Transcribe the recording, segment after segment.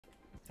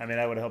I mean,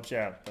 I would have helped you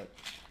out, but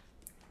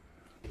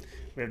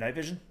we have night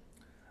vision.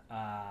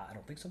 I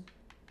don't think so.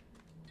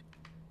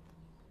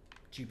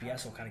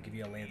 GPS will kind of give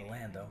you a lay of the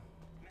land, though.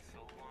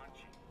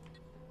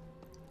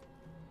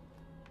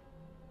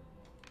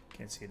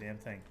 Can't see a damn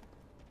thing.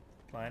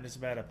 Blind is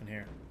bad up in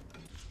here.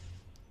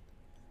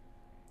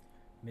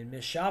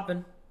 Mid-miss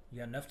shopping. You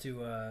got enough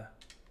to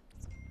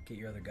get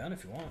your other gun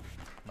if you want.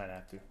 Might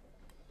have to.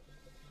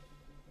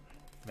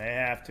 May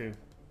have to.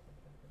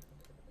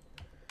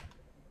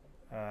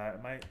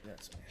 Might.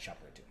 That's me. Shop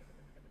right too.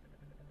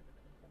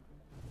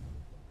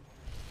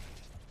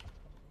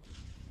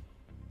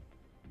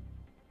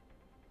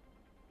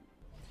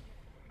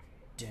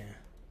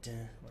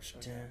 What's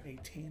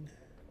 18.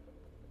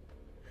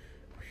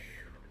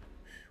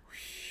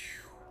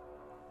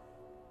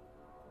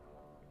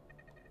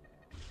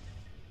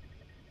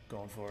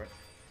 Going for it.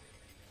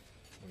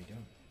 What are you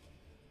doing?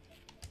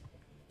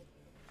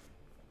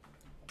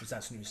 Is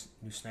that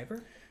new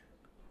sniper?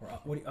 Or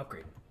what do you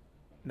upgrade?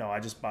 No, I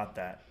just bought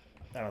that.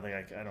 I don't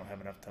think I don't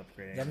have enough to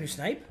upgrade anything. You have a new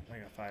snipe? I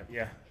got 5.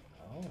 Yeah.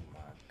 Oh my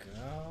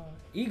god.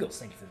 Eagles,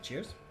 thank you for the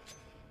cheers.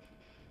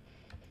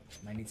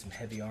 Might need some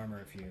heavy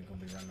armor if you're going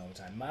to be running all the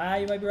time. You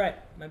might be right.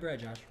 You might be right,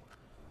 Josh.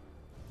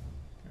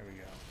 There we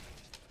go.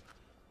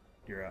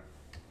 You're up.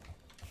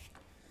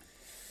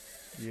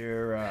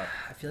 You're up.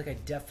 I feel like I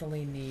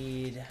definitely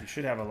need... You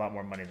should have a lot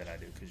more money than I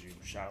do because you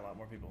shot a lot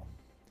more people.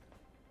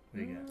 What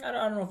do you get? I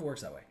don't know if it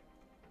works that way.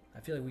 I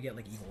feel like we get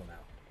like equal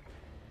amount.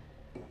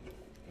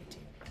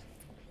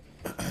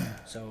 18.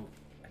 So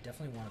I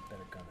definitely want a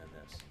better gun than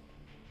this.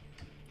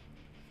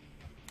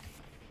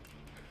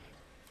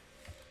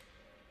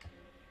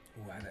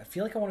 Ooh, I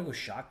feel like I want to go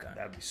shotgun.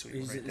 That'd be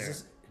sweet right there.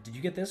 Did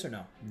you get this or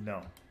no?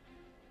 No.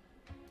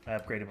 I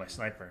upgraded my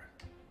sniper.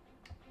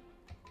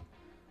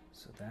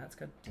 So that's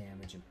got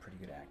damage and pretty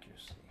good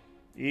accuracy.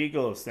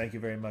 Eagles, thank you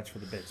very much for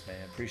the bits,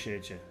 man.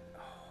 Appreciate you.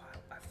 Oh,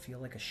 I feel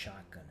like a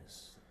shotgun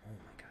is... Oh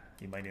my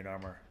god. You might need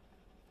armor.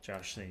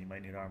 Josh saying you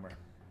might need armor.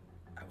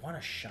 I want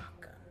a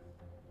shotgun.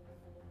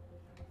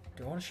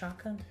 Do I want a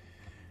shotgun?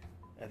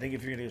 I think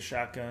if you're going to get a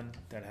shotgun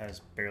that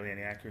has barely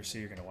any accuracy,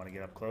 you're going to want to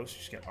get up close. You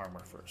just get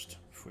armor first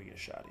before you get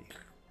a shotty.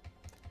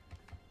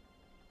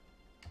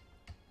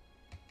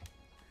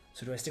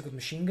 So do I stick with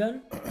machine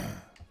gun? Or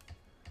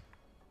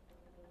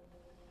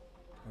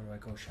do I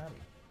go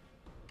shotty?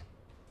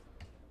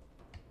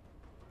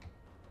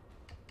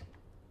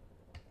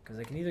 Because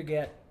I can either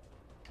get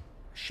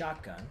a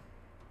shotgun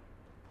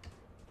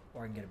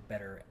or I can get a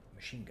better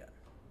machine gun.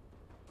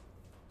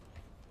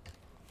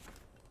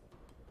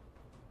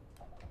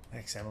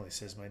 Thanks, Emily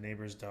says, my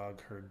neighbor's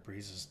dog heard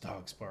Breeze's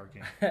dogs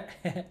barking. What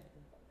do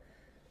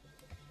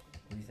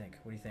you think?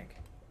 What do you think?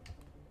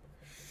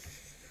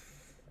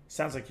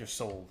 Sounds like you're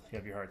sold. You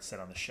have your heart set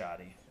on the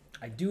shotty.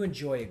 I do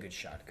enjoy a good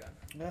shotgun.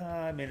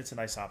 I mean, it's a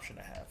nice option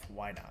to have.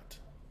 Why not?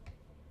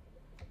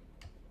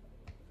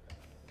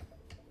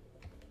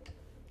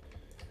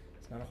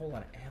 There's not a whole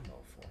lot of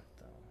ammo for it,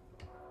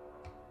 though.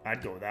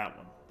 I'd go with that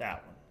one.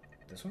 That one.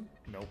 This one?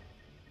 Nope.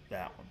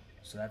 That one.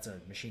 So that's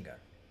a machine gun.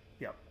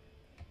 Yep.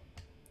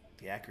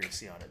 The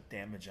accuracy on it,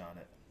 damage on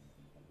it.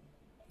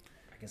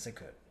 I guess I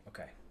could.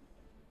 Okay.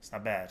 It's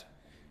not bad.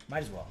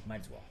 Might as well. Might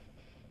as well.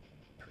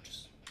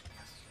 Purchase.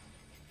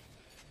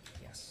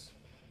 Yes. Yes.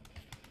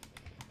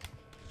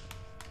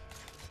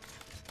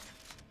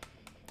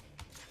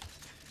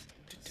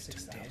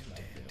 $6,000.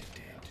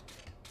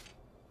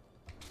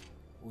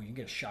 Ooh, you can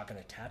get a shotgun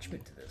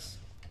attachment to this.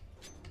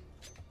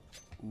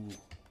 Ooh.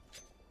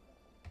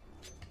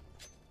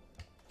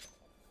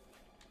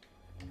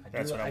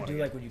 I do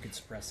like when you can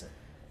suppress it.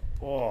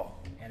 Oh.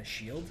 And a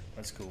shield.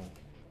 That's cool.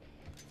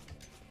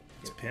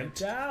 It's pimped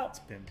pimped out. It's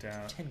pimped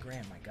out. 10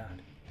 grand, my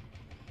God.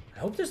 I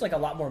hope there's like a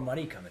lot more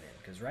money coming in,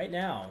 because right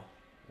now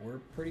we're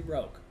pretty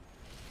broke.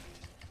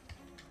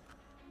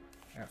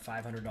 I got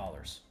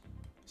 $500.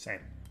 Same.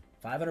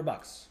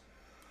 $500.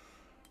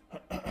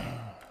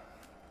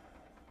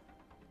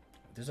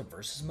 There's a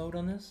versus mode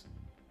on this?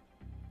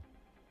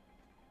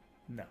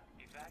 No.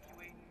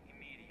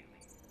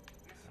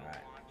 Alright.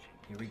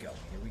 Here we go.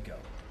 Here we go.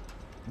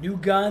 New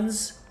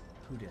guns.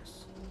 Who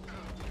dis?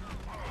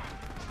 Oh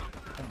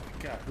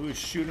my god, who is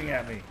shooting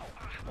at me?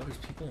 All these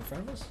people in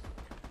front of us?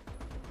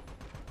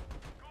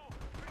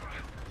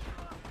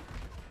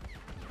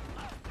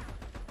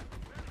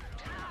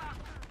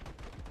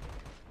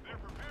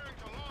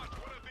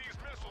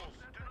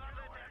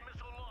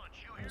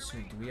 I'm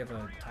assuming, do we have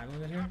a time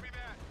limit here?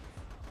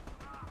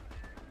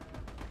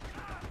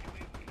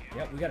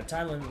 Yep, we got a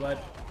time limit, bud.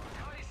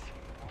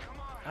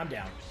 I'm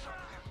down.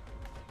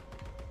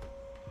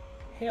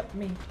 Help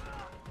me.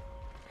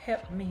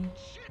 Help me.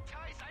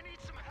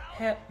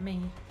 Help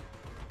me.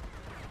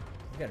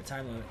 We got a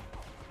time limit.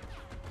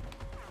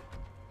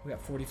 We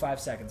got 45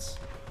 seconds.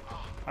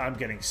 I'm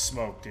getting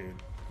smoked, dude.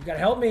 You gotta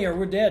help me or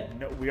we're dead.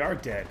 No, we are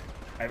dead.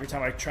 Every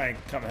time I try and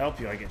come help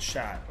you, I get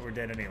shot. We're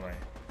dead anyway.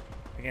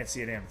 I can't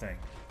see a damn thing.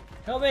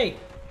 Help me.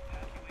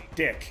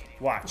 Dick,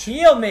 watch.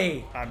 Heal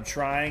me. I'm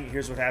trying.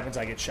 Here's what happens.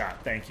 I get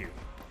shot. Thank you.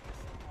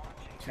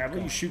 How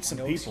about you shoot some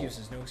no people?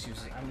 excuses, no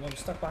excuses. I'm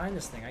stuck behind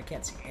this thing. I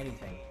can't see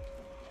anything.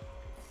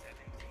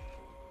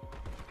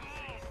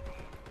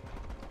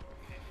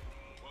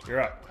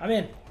 You're up. I'm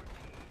in.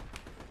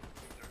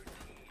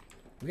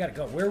 We gotta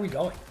go. Where are we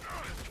going?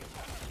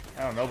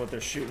 I don't know, but they're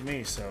shooting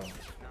me, so.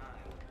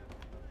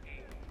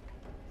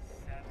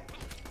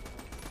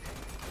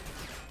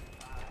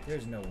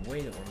 There's no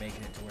way that we're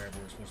making it to wherever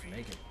we're supposed to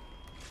make it.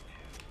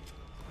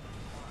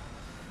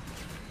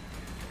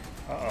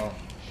 Uh-oh.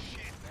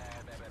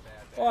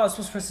 Oh, I was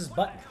supposed to press this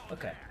button.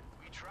 Okay.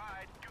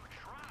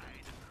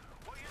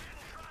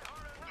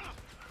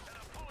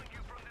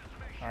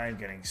 I'm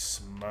getting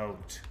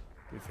smoked.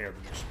 We failed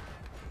the mission.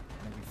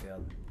 I think we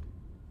failed.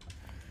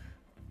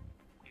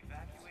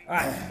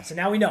 Alright, so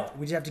now we know.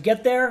 We just have to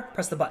get there,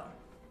 press the button.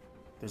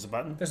 There's a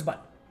button? There's a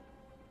button.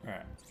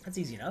 Alright. That's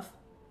easy enough.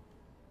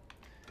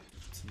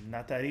 It's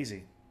not that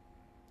easy.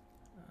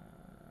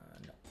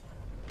 No.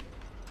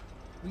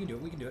 We can do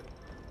it, we can do it.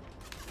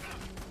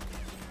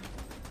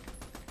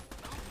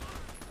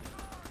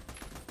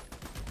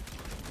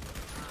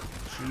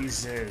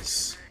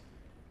 Jesus.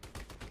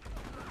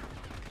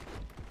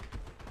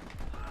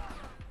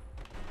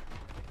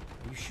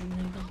 Are you shooting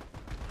anything?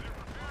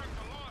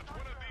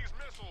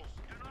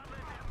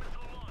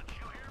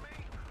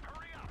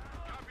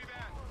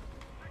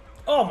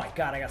 Oh my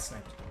god, I got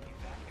sniped.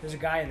 There's a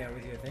guy in there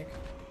with you, I think.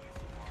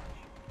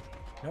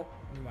 Nope,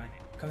 never mind.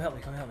 Come help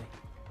me, come help me.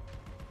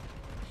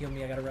 Heal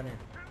me, I gotta run in.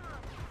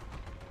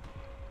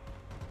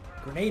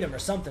 Grenade him or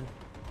something.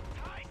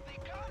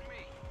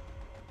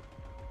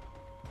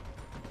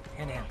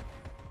 Hand to hand.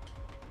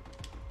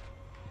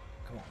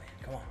 Come on, man,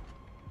 come on.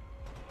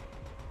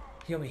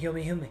 Heal me, heal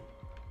me, heal me.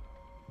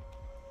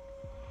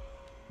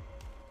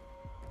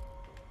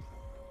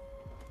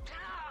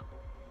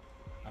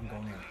 I'm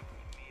going in.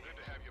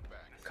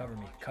 Cover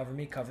me, cover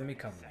me, cover me,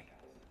 cover me.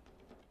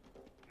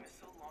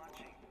 Missile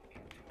launching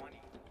in 20,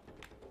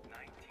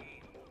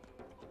 19,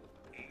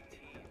 18,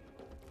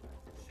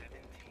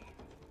 17,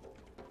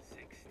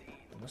 16,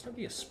 There must not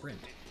be a sprint.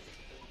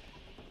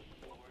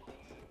 14.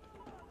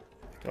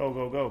 Go,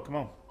 go, go. Come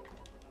on.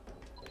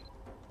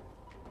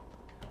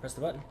 Press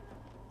the button.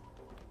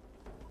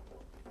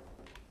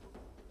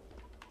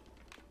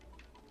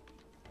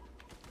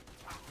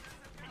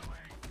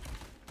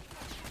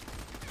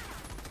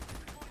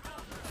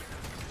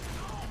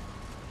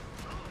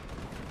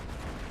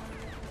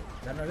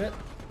 Is that not it?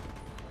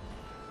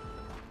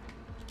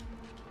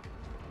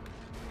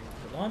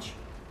 Did it launch?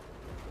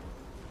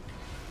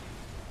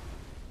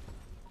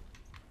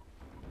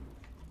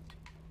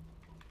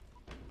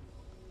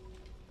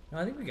 No,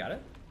 I think we got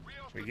it.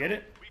 We get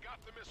it?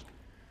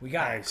 We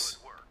got Nice.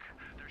 Work.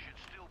 There should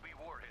still be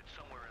warheads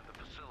somewhere in the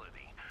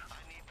facility.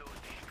 I need those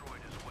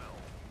destroyed as well.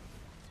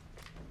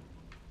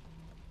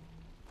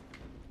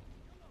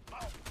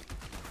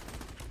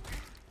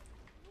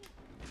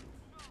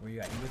 it. Where you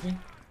at? You with me?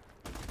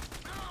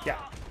 Yeah.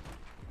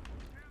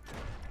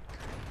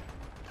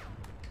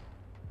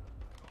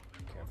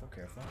 Careful,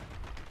 careful.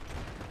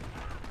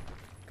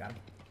 Got him.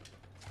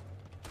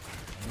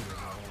 I knew there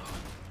was another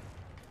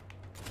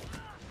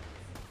one.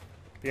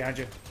 Behind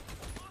you.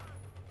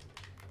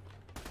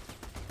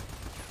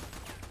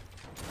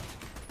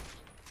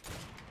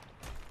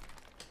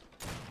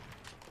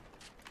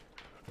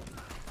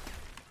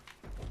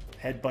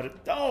 Headbutted.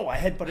 Oh, I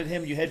headbutted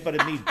him. You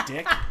headbutted me,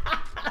 dick.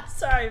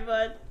 Sorry,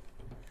 bud.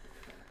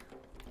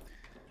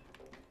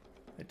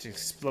 It just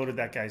exploded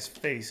that guy's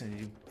face, and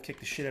you kicked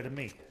the shit out of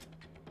me.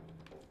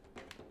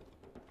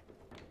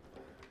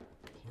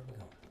 Where are we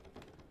going?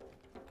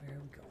 Where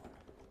are we going?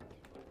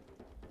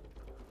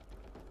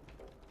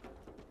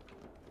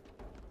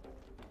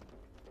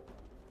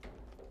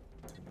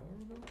 Do you know where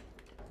we're going?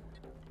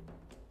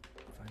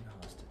 Find the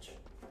hostage.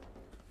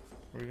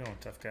 Where are you going,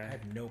 tough I guy?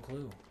 have no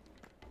clue.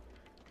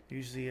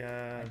 Usually,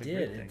 I the did.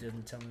 grid It thing.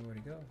 didn't tell me where to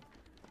go.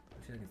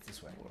 I feel like it's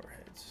this way.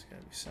 Warheads. There's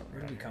gotta be something.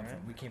 Where did we around come here,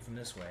 from? We came from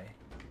this way.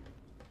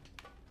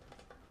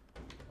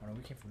 Oh no,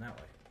 we came from that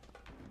way.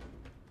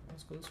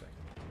 Let's go this way.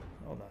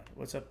 right? Hold on.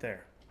 What's up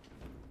there?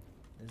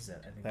 This is it.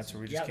 I think That's this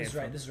where we is, just yeah, came this is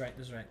right. from? This is right.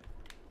 This is right.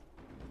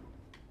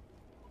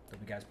 There'll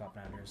be guys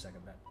popping out here in a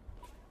second, bet.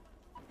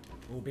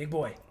 Ooh, big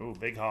boy. Ooh,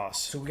 big hoss.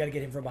 So we gotta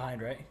get him from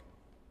behind, right?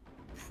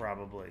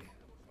 Probably.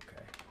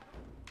 Okay.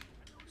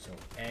 So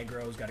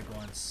aggro's gotta go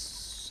on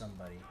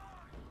somebody.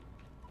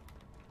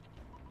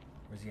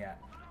 Where's he at?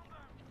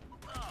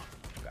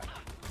 Okay.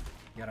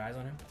 You got eyes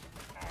on him?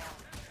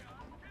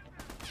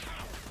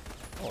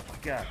 Oh my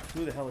god.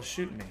 Who the hell is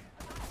shooting me?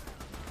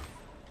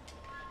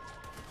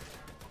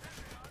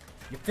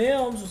 Your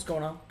films, what's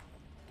going on?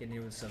 Getting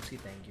here with Subski,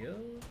 thank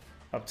you.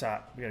 Up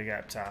top. We gotta get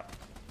up top.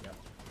 Yep.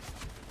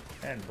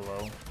 And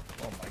below.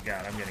 Oh my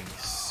god, I'm getting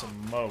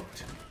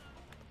smoked.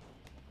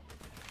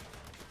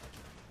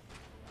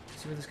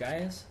 See where this guy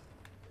is?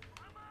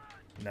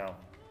 No.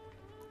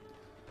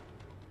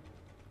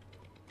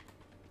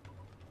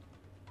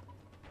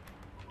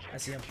 I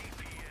see him.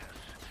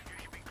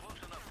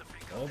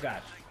 Oh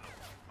god.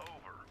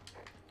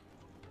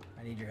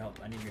 I need your help.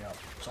 I need your help.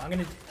 So I'm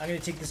gonna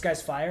take this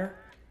guy's fire,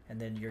 and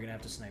then you're gonna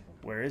have to snipe him.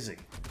 Where is he?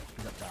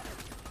 He's up top.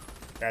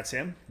 That's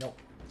him? Nope.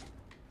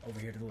 Over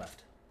here to the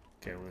left.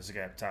 Okay, well, there's a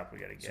guy up top we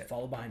gotta So get.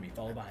 follow behind me.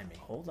 Follow behind me.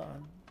 Hold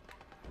on.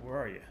 Where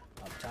are you?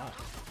 Up top.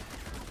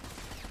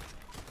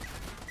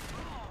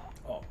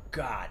 Oh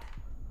God!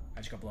 I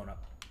just got blown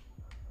up.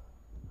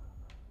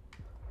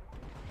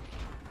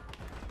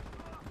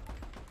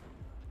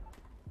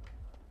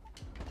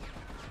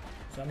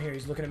 So I'm here.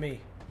 He's looking at me.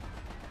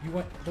 You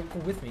went? Don't go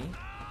with me.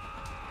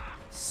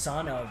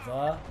 Son of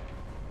a.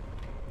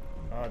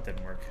 Oh, it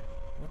didn't work.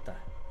 What the?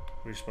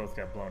 We just both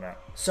got blown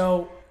up.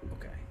 So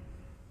okay.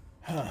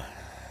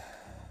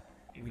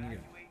 We need to.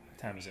 What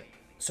time is it?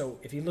 So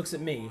if he looks at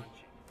me,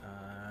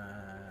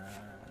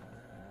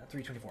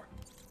 3:24.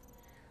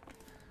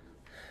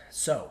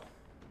 So,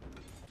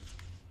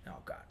 oh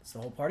God, it's the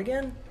whole part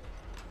again.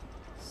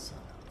 Son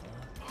of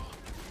a.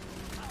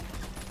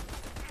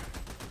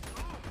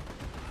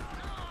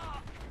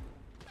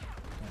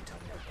 Don't tell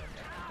me I'm going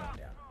down. I'm going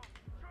down.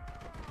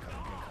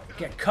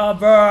 Get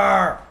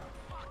cover!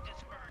 Fuck,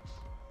 this hurts.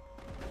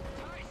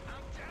 Guys,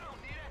 I'm down.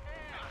 Need a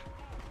hand.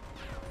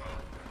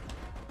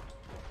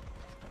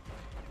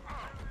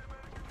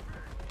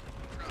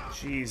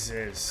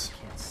 Jesus.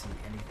 Can't see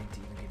anything to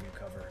even give you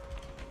cover.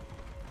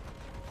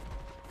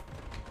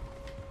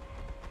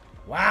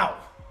 Wow.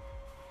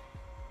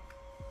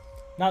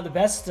 Not the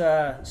best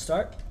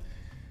start.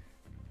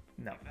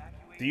 No.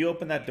 Do you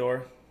open that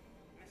door?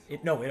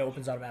 No, it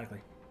opens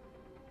automatically.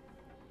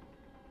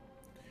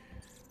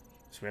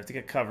 So we have to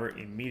get cover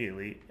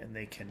immediately, and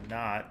they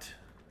cannot.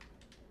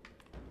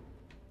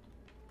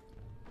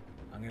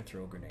 I'm gonna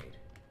throw a grenade.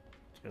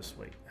 Just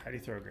wait. How do you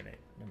throw a grenade?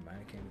 Never mind,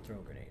 I can't even throw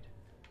a grenade.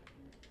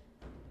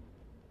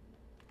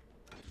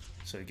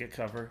 So you get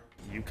cover.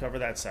 You cover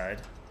that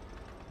side.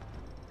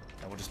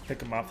 And we'll just pick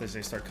them off as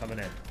they start coming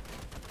in.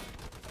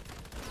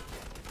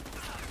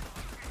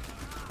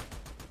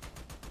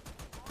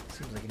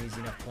 Seems like an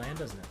easy enough plan,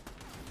 doesn't it?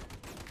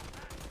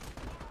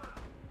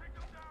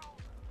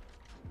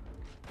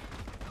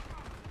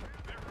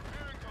 They're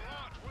preparing to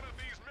launch one of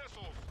these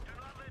missiles. Do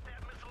not let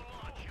that missile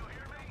launch. You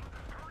hear me?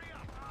 Hurry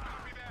up.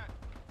 Copy that.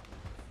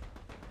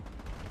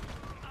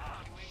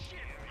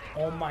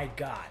 Oh my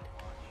God.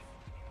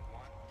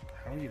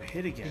 How are you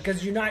hit again?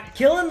 Because you're not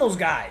killing those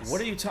guys.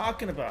 What are you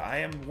talking about? I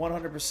am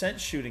 100%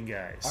 shooting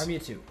guys. Army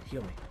of 2,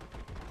 heal me.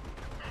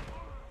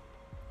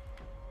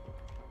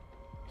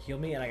 Heal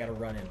me and I gotta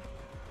run in.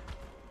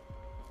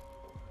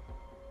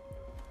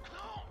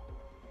 No.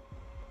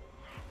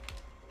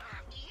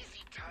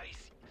 Easy,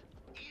 Tice.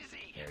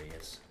 Easy. There he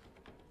is.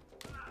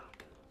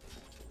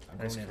 I'm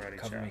Nice going in. karate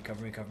Cover chop. me,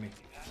 cover me, cover me.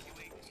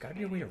 There's gotta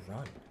be a way to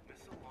run.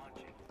 Missile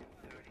launching in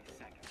 30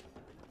 seconds.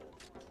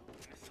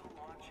 Missile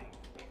launching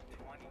in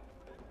 20,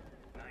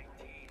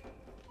 19,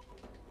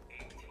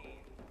 18,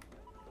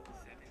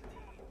 17,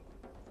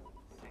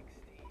 16.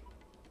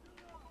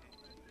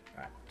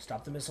 Alright,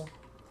 stop the missile.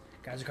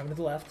 Guys are coming to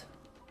the left.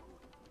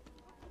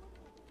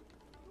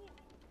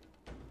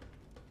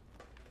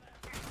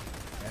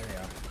 There they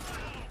are.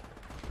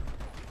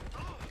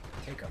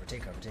 Take cover,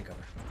 take cover, take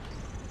cover.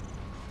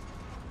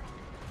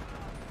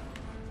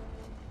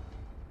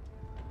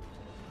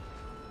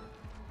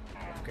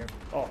 Careful.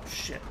 Oh,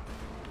 shit.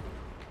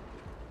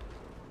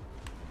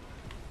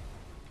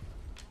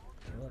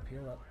 Heal up,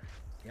 heal up.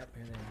 Yep,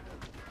 here they are.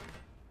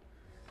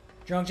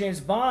 Drunk James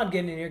Bond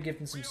getting in here,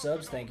 gifting some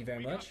subs. Thank you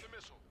very much. The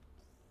missile.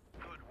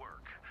 Good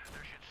work.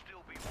 There should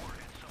still be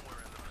warheads somewhere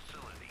in the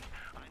facility.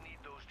 I need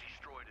those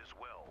destroyed as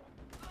well.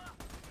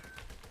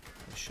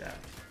 Good shot.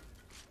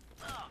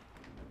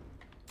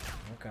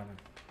 We're coming.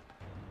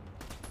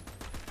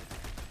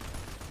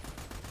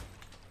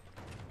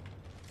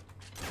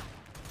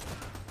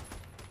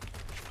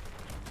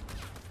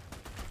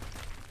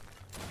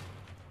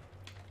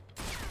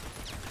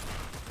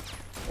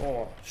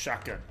 Oh,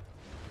 shotgun.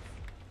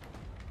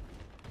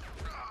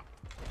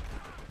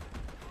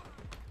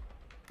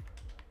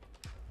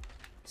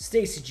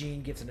 Stacy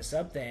Jean gifted a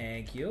sub.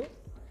 Thank you.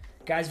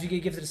 Guys, if you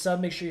get gifted a sub,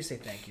 make sure you say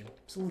thank you.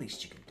 It's the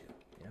least you can do.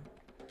 You know?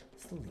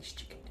 It's the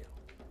least you can do.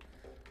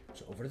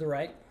 So over to the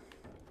right.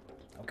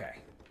 Okay.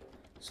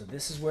 So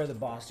this is where the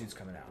boss dude's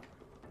coming out.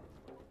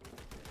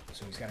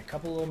 So he's got a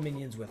couple little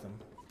minions with him.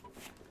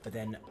 But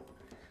then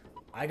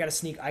I gotta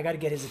sneak. I gotta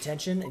get his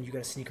attention, and you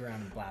gotta sneak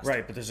around and blast him.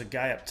 Right, but there's a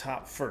guy up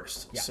top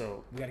first. Yeah.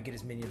 So we gotta get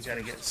his minions. we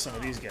gotta first. get some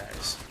of these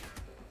guys.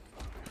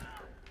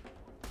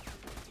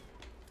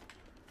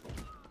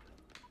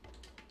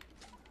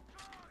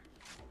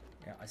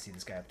 Yeah, I see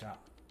this guy up top.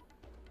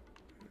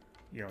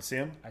 You don't see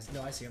him?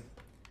 No, I see him.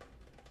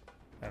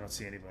 I don't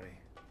see anybody.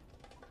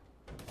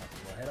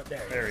 We'll head up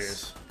there. There he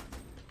is.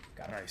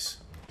 Got him. Nice.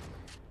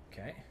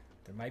 Okay.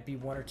 There might be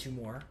one or two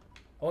more.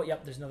 Oh,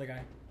 yep, there's another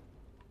guy.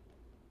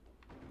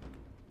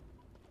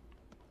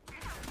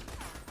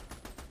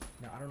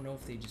 Now, I don't know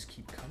if they just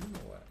keep coming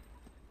or what.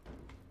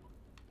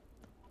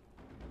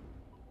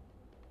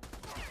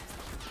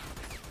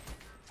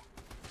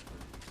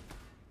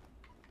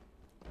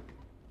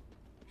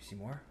 You see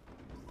more?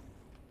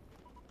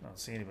 I don't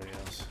see anybody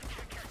else.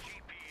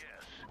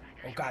 GPS.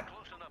 Oh, God.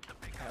 Close enough to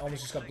pick I up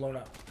almost just got blown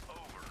up.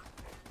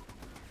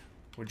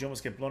 Would you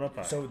almost get blown up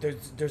by? So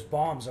there's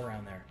bombs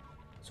around there.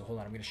 So hold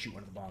on, I'm gonna shoot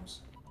one of the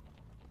bombs.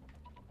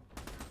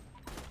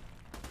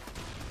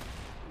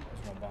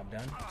 There's one bomb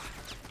done.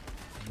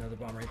 There's another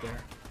bomb right there.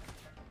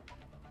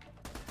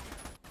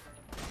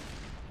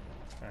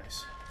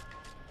 Nice.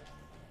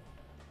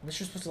 Unless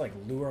you're supposed to like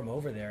lure him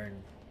over there and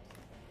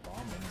bomb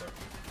him. But...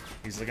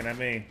 He's looking at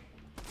me.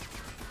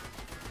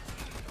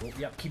 Oh,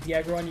 yep, keep the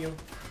aggro on you.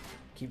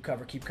 Keep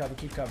cover, keep cover,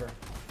 keep cover.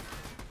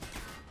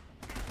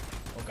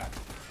 Oh god.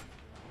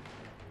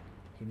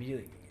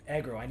 Immediately.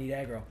 Aggro, I need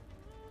aggro.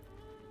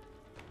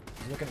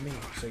 He's looking at me,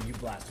 so you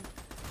blast him.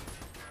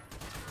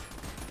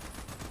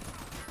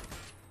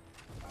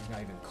 He's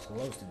not even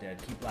close to dead.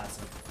 Keep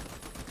blasting.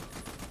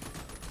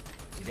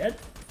 Is he dead?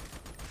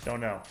 Don't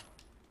know.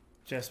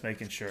 Just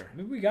making sure.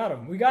 Maybe we got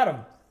him. We got him.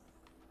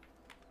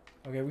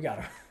 Okay, we got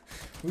him.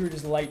 We were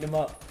just lighting him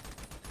up.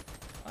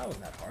 That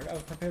wasn't that hard. I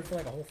was prepared for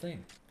like a whole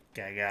thing.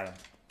 Okay, I got him.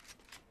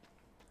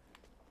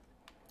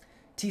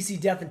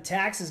 TC Death and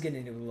Tax is getting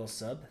into a little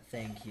sub.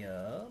 Thank you.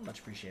 Much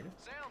appreciated.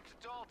 Salem to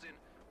Dalton.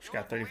 She's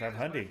got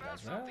 3,500. Found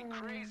That's something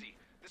right. crazy.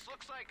 This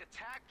looks like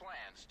attack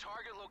plans,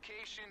 target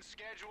locations,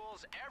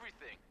 schedules,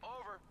 everything.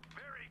 Over.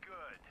 Very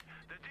good.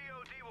 The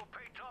DoD will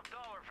pay top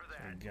dollar for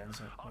that. Guns,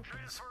 I'll weapons,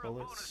 transfer a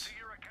bonus bullets. to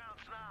your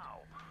accounts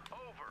now.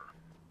 Over.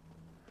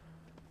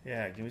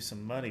 Yeah, give me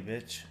some money,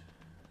 bitch.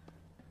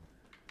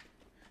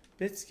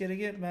 Bitch, gotta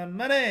get my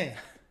money.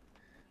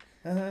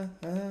 Go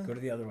to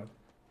the other one.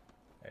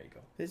 There you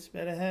go. Bitch,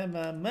 better have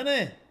my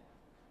money.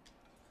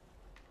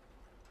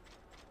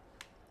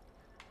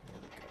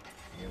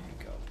 Here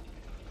we go.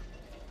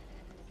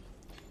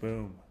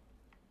 Boom.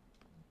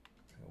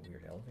 Oh,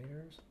 weird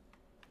elevators.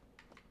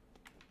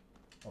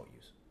 Oh,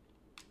 use.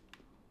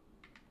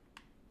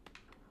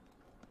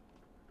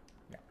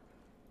 Yeah.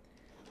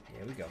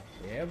 There we go.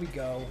 There we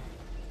go.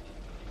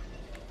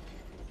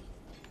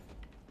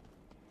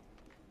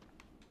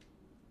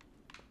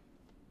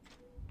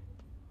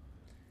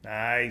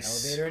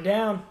 Nice. Elevator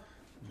down.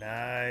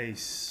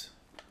 Nice.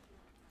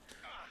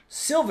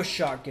 Silver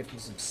Shark gifting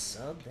some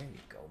sub. There you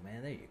go,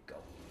 man. There you go.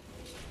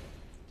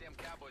 Damn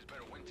Cowboys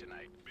better win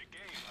tonight. Big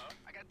game, huh?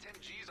 I got 10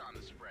 G's on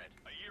the spread.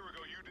 A year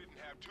ago, you didn't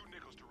have 2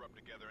 nickels to rub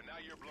together, and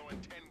now you're blowing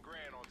 10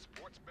 grand on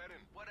sports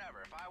betting.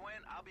 Whatever. If I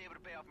win, I'll be able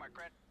to pay off my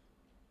credit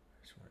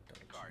Just wanna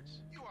double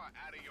cards. You are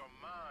out of your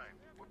mind.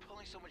 We're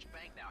pulling so much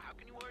bank now. How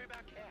can you worry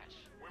about cash?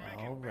 We're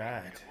making All bank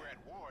right. because we're at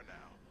war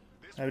now.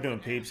 This How we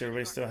doing, war peeps? ends, Everybody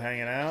you're still not gonna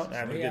hanging get out?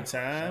 Having a yeah. good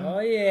time? Oh,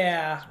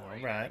 yeah.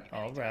 All right.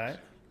 All right.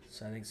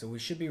 So I think so. We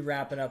should be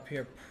wrapping up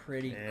here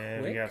pretty Yeah,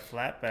 quick. we got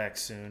flatback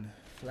soon.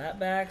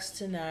 Flatbacks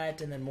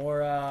tonight, and then more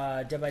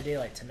Dead by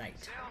Daylight tonight.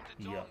 Salem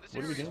to Yeah. Dalton. This What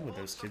are we area's doing with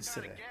full of those some kids kind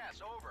of today?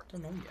 gas. Over.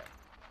 Don't know yet.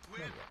 Don't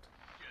know yet.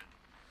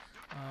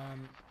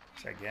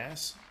 Is that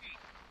gas?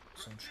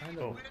 So I'm trying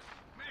to. Oh.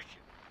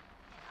 Mission.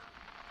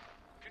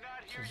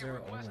 Cannot hear is you there-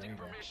 oh, requesting there you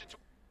go. permission to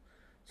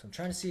So I'm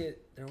trying to see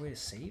it. There a way to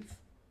save,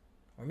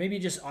 or maybe it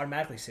just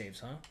automatically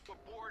saves, huh?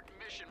 abort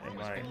mission. It Room is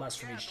might. full It of must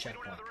from gas, each and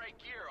we don't have checkpoint. the right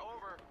gear.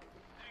 Over.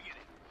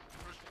 Diggity.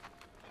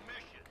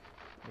 Mission.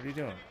 What are you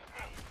doing?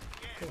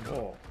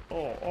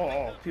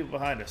 Oh. People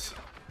behind us.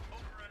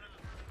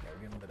 Yeah,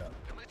 we're getting lit up.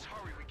 And let's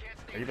hurry. We can't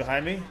stay Are you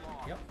behind me?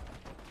 long. Yep.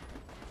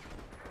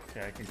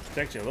 Okay, I can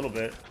protect you a little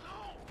bit.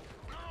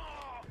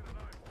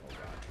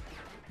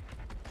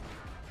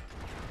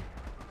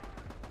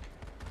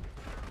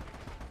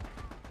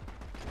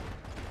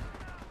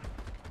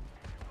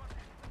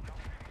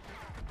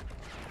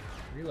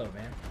 Reload,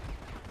 man.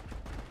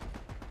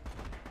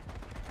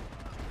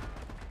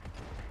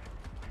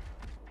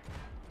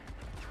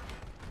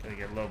 Gotta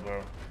get low,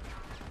 bro.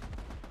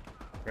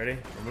 Ready?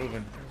 We're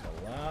moving.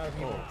 There's a lot of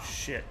people. Oh,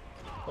 shit.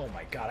 Oh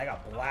my god, I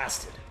got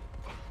blasted.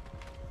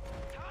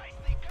 Guys,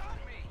 they got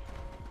me.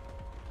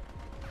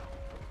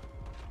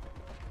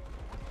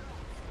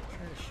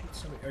 Trying to shoot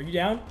somebody. Are you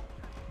down?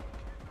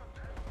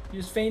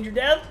 You just feigned your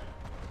death?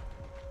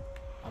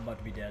 I'm about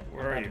to be dead.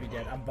 Where I'm are about you? to be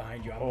dead. I'm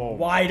behind you. I'm Oh my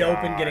wide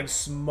open, God. getting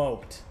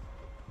smoked.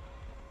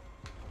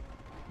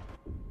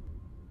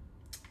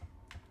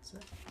 That's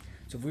it.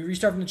 So if we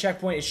restart from the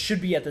checkpoint, it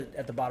should be at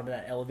the bottom of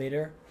that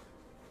elevator.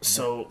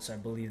 So, So I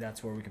believe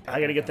that's where we can. pick I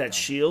gotta back get up that from.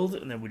 shield,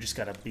 and then we just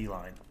gotta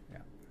beeline. Yeah.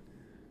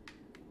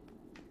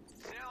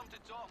 Salem to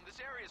Dalton. This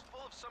area is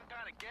full of some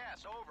kind of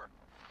gas. Over.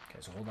 Okay,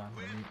 so hold on.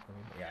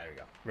 Yeah, there we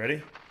go. Ready?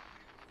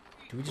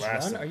 Do we just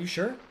Blast run? him. Are you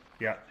sure?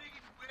 Yeah.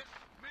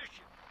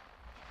 Mission.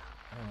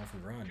 I don't know if we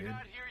run, dude.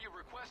 Cannot hear you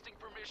requesting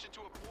permission to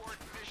abort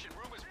mission.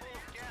 Room is full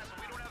of gas,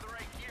 and we don't have the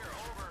right gear.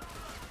 Over.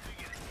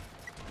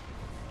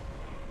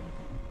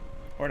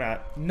 Or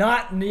not.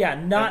 Not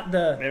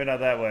the Maybe not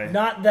that way.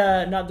 not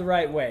the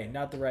right way.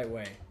 Not the right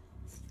way.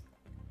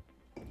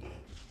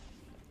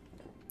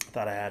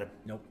 Thought I had him.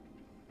 Nope.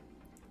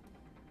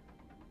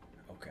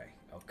 Okay.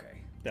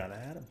 Thought I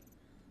had him.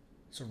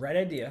 So right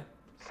idea.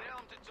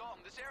 Salem to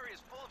Dalton. This area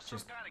is full of some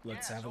Just kind of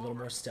let's gas. have a little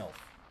Over. more stealth.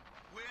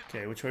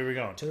 Okay, which way are we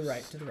going? To the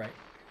right.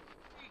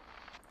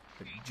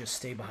 But you just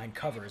stay behind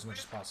cover as much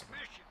as possible.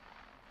 Mission.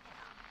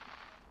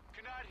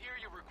 Cannot hear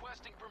you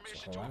requesting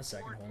permission hold to on a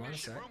second, abort hold on a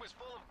mission. sec. Room is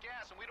full of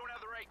gas, and we don't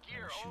have the right right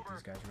gear, Shoot over.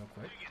 these guys real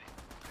quick.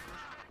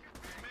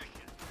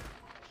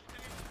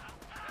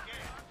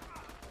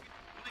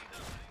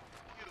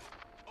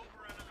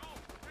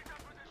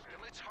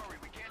 Let's hurry.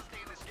 We can't stay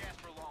in this gas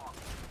for long.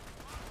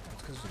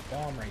 That's because there's a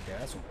bomb right there.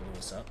 That's what blew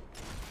us up.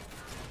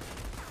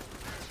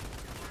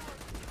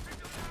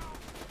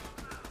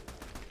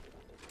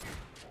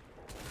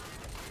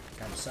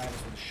 Guy beside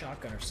us with a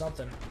shotgun or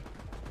something.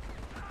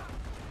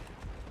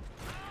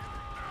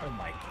 Oh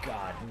my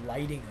god,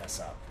 lighting us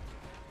up.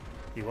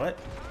 You what?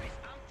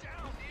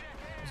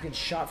 He's getting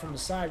shot from the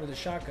side with a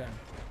shotgun.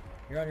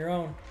 You're on your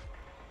own.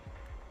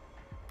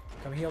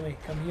 Come heal me.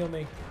 Come heal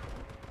me.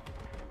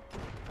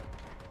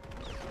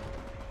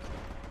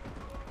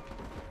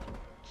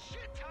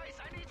 Shit, Tice,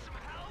 I need some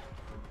help.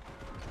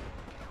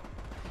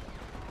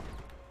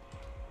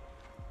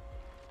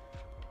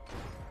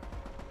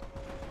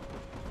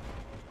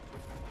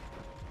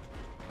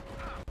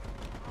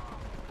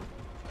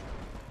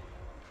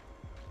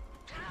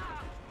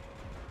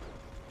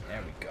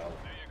 There we go.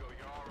 There you go.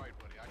 You're all right,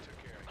 buddy. I took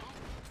care of you.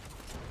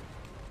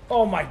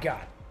 Oh my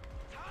god.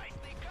 Tice,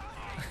 they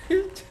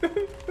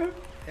got me.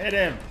 Hit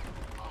him.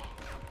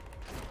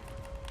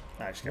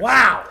 Nice.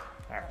 Wow.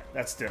 All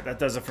right, that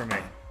does it for me.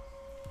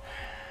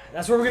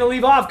 That's where we're going to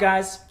leave off,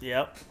 guys.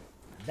 Yep.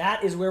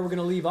 That is where we're going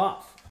to leave off.